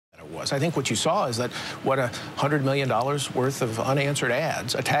was. I think what you saw is that what $100 million worth of unanswered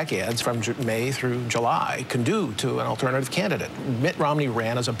ads, attack ads from May through July can do to an alternative candidate. Mitt Romney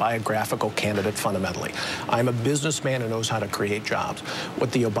ran as a biographical candidate fundamentally. I'm a businessman who knows how to create jobs.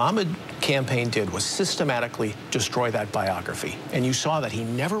 What the Obama campaign did was systematically destroy that biography. And you saw that he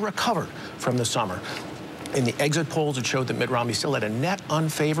never recovered from the summer. In the exit polls, it showed that Mitt Romney still had a net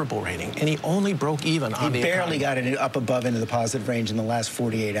unfavorable rating, and he only broke even on the economy. He barely got it up above into the positive range in the last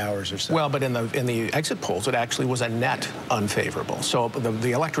 48 hours or so. Well, but in the exit polls, it actually was a net unfavorable. So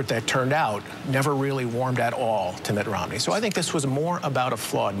the electorate that turned out never really warmed at all to Mitt Romney. So I think this was more about a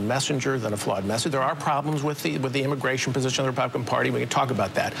flawed messenger than a flawed message. There are problems with the immigration position of the Republican Party. We can talk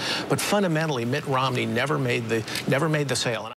about that. But fundamentally, Mitt Romney never made the sale.